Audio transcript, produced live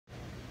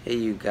Hey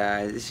you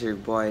guys, it's your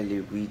boy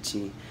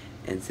Luigi,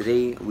 and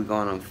today we're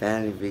going on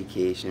family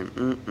vacation.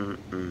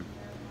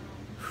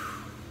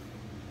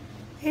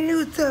 Hey,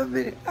 what's up,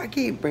 man? I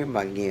can't bring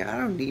my game. I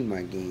don't need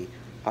my game.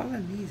 All I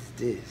need is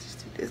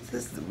this. This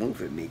is the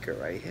movie maker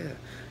right here.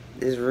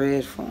 This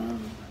red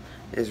phone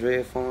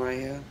right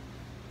here.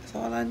 That's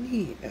all I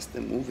need. That's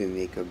the movie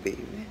maker,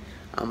 baby.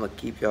 I'ma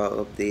keep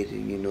y'all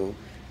updated, you know.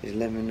 Just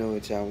let me know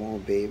what y'all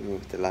want, baby.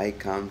 With the like,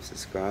 comment,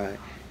 subscribe,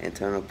 and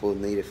turn on post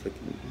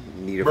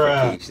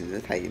notifications.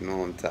 That's how you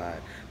know I'm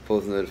tired.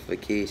 Post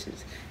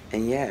notifications.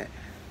 And yeah,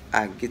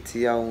 I get to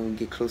y'all when we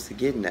get close to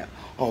getting there.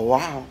 Oh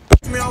wow.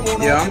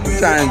 Yeah, I'm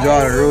trying to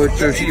draw the road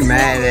trip. She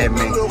mad at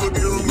me.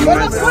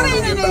 What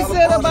ain't they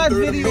said about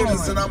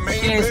videos?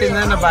 She ain't said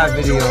nothing about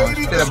videos.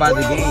 She said about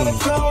the game.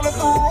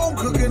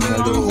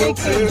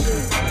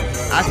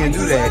 I can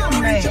do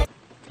that.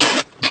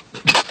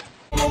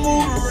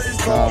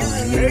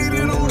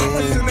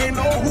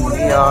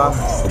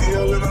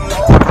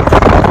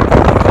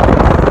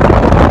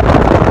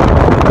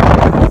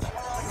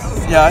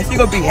 Yeah, she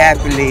gonna be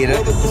happy later.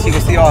 She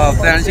gonna see all her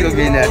family. She gonna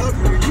be in there.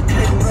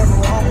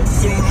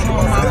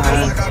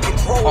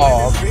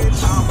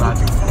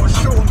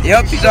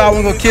 Yep, you thought I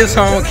was gonna kiss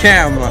her on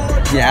camera.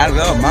 Yeah, I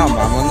love my mama.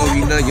 I know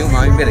you love your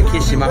mama. You better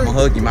kiss your mama,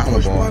 hug your mama,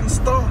 boy.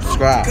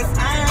 Subscribe.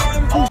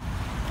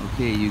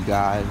 Okay, you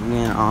guys, we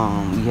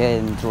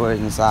heading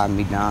towards inside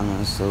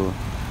McDonald's, so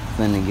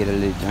finna get a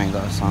little drink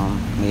or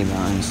something, maybe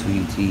on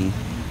sweet tea.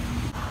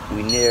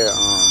 We near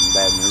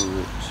Baton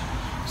Rouge,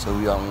 so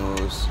we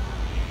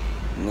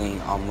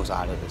ain't almost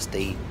out of the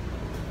state,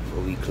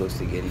 but we close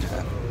to getting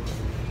there.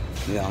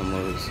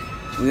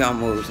 We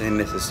almost in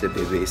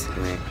Mississippi,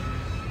 basically.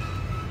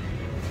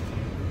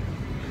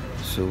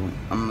 So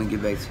I'm gonna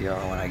get back to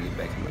y'all when I get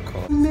back in the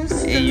car.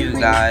 Hey you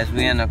guys,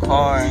 we in the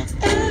car.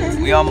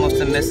 We almost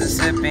to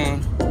Mississippi.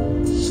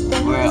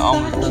 We're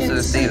almost close to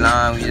the state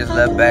line. We just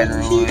left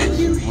Baton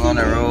Rouge. We're on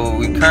the road.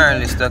 We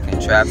currently stuck in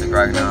traffic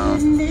right now.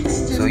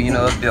 So you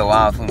know it'll be a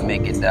while before we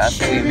make it there. I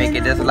think we make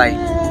it there like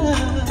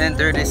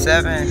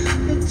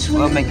 10:37.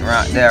 We'll make it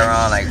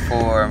around like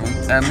 4.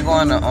 And we're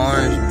going to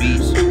Orange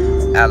Beach,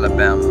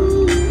 Alabama.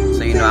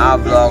 So you know I'll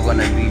vlog on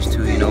the beach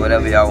too. You know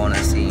whatever y'all want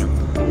to see.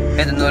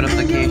 Hit the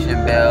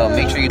notification bell.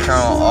 Make sure you turn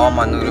on all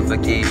my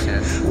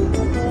notifications.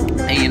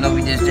 And you know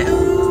we just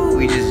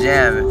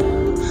jamming.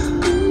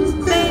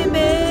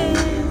 Baby,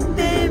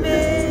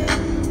 baby,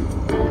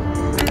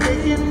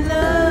 making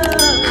love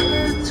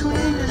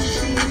between the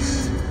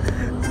sheets.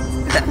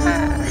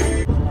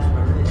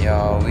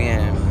 Y'all, we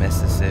in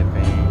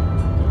Mississippi.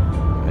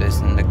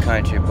 Listen to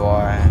country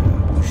boy,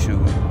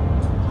 shoot.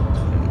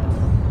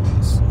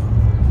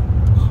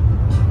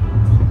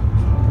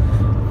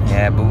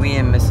 Yeah, but we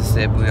in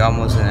Mississippi. We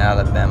almost in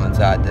Alabama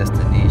to our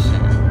destination.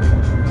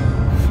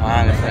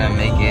 Finally finna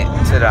make it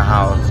to the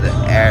house, the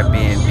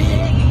Airbnb.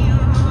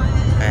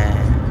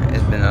 Man,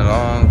 it's been a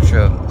long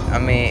trip. I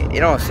mean, it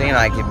don't seem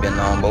like it's been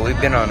long, but we've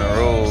been on the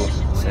road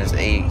since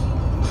 8.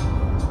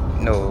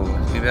 No,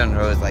 we've been on the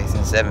road like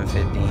since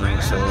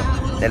 7:15. So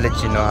that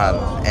lets you know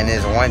how. And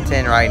it's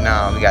 1:10 right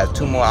now. We got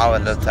 2 more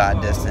hours left to our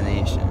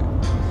destination.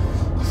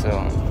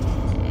 So,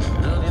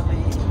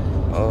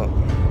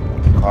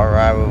 car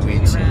ride will be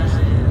cheap.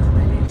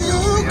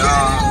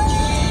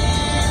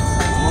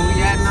 Where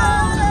we at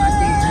now? I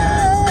can't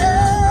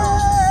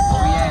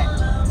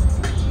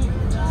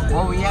hear.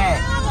 Where we at?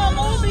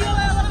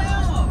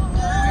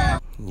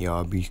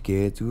 Y'all be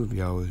scared too if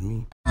y'all was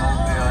me.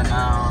 Mobile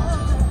now.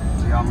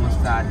 We almost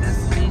at our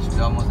destination.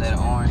 We almost at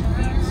Orange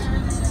Beach.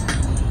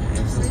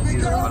 It's so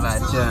beautiful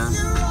out here.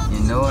 You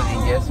know,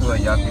 and guess what?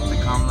 Y'all get to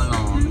come along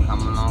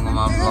on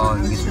my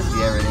vlog. You get to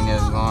see everything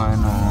that's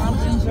going on.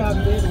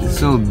 It's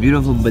so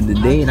beautiful, but the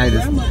day, like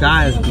the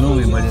sky is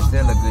gloomy, but it's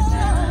still a good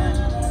day.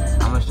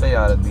 I'm gonna show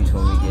y'all the beach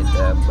when we get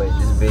there, but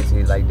it's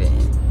basically like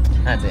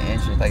not the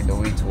entrance, like the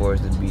way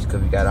towards the beach,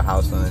 because we got a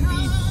house on the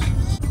beach.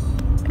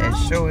 And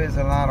sure is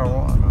a lot of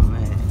water,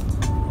 man.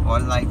 Or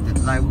like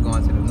tonight we're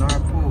going to the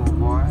North Pole,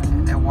 boy.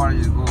 That water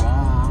just go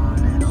on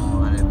and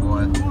on, and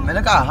boy. Man,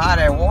 look how high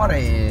that water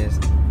is.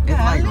 It's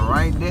like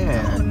right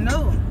there. Oh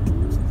no.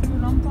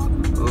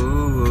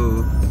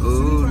 Ooh,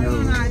 no.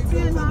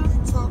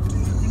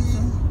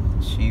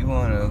 She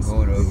wanna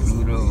go to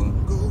Pluto.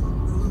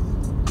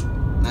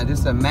 Now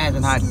just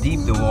imagine how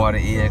deep the water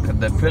is, cause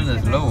the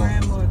pillar's low.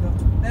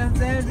 That's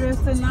the address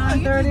to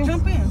 930.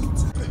 Jump in.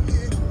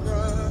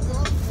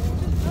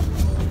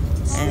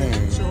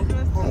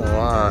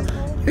 Wow.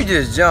 You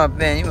just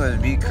jump in, you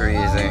must be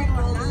crazy.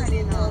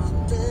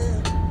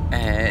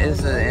 And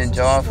it's an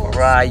enjoyable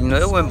ride. You know,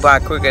 it went by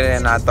quicker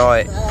than I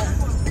thought.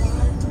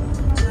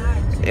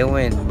 It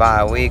went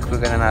by way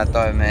quicker than I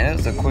thought, man. It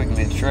was a quick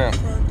little trip.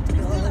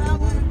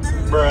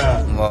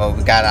 Bruh. Well,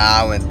 we got an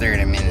hour and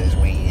 30 minutes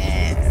wait.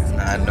 Yeah,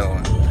 I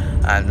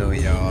know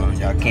y'all.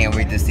 Y'all can't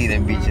wait to see the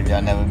beach if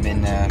y'all never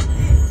been there,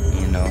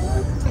 you know.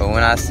 But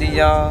when I see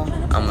y'all,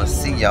 I'ma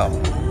see y'all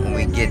when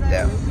we get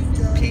there.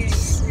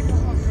 Peace.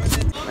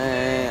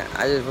 Man,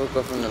 I just woke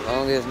up from the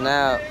longest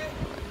nap.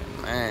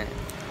 Man,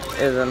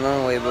 It's a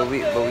long way, but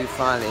we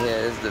finally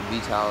here. This is the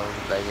beach house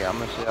back here. I'm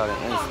gonna show y'all the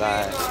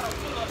inside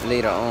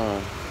later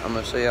on. I'm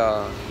gonna show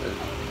y'all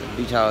the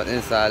beach house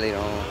inside later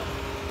on.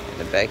 In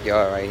the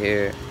backyard right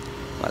here.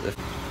 The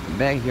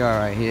backyard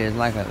right here is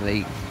like a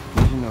lake.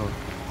 But you know,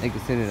 they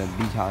consider it a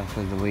beach house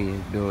because the way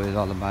it's built is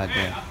all about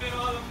that.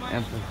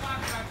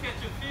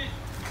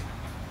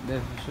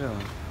 Bet for sure.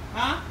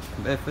 Huh?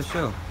 Bet for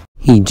sure.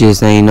 He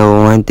just ain't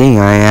know one thing.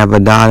 I ain't have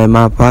 $1 in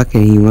my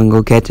pocket. He wouldn't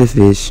go catch a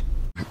fish.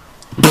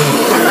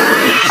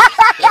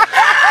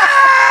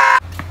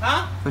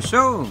 Huh? For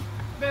sure.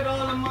 Bet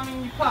all the money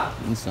in your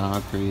pocket. You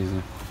sound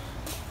crazy.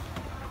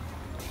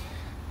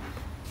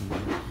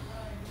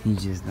 He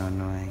just don't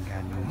know I ain't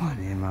got no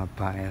money in my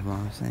pocket. That's what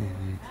I'm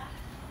saying.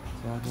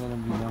 So I told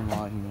him to be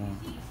all he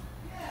wants.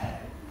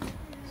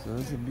 So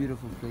it's a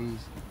beautiful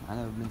place. I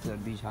never been to a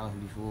beach house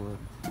before,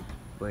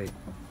 but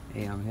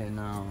hey, I'm here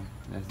now.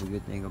 That's the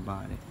good thing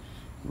about it.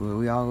 Well,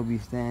 we all gonna be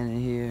standing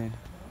here.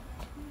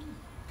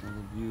 There's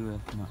a view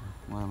of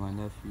one of my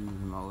nephews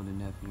and my older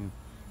nephew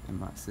and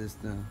my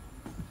sister.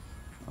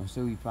 I'm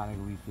sure we probably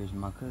gonna be fishing.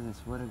 My cousin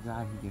swear to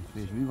God he can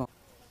fish. We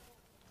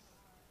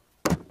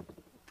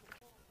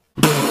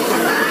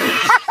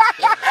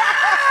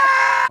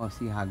gonna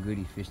see how good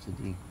he fished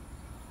today.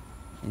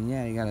 And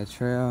yeah, he got a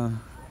trail.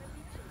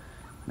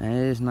 Man,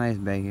 it is nice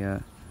back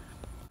here.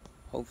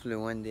 Hopefully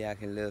one day I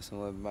can live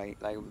somewhere like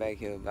back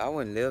here. But I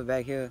wouldn't live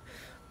back here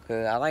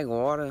because I like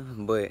water,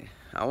 but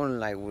I wouldn't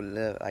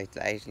live like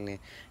to actually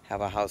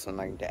have a house on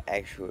like the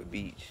actual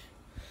beach.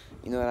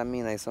 You know what I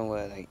mean? Like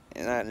somewhere like,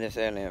 not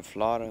necessarily in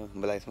Florida,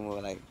 but like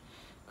somewhere like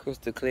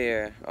crystal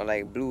clear or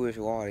like bluish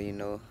water, you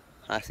know.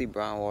 I see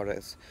brown water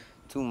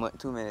too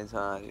many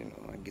times, you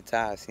know. I get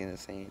tired of seeing the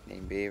same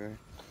thing, baby.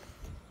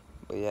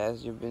 But yeah,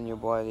 it's been your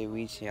boy,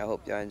 Reaching. I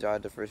hope y'all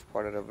enjoyed the first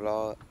part of the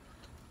vlog.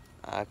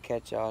 I'll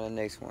catch y'all in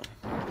the next one.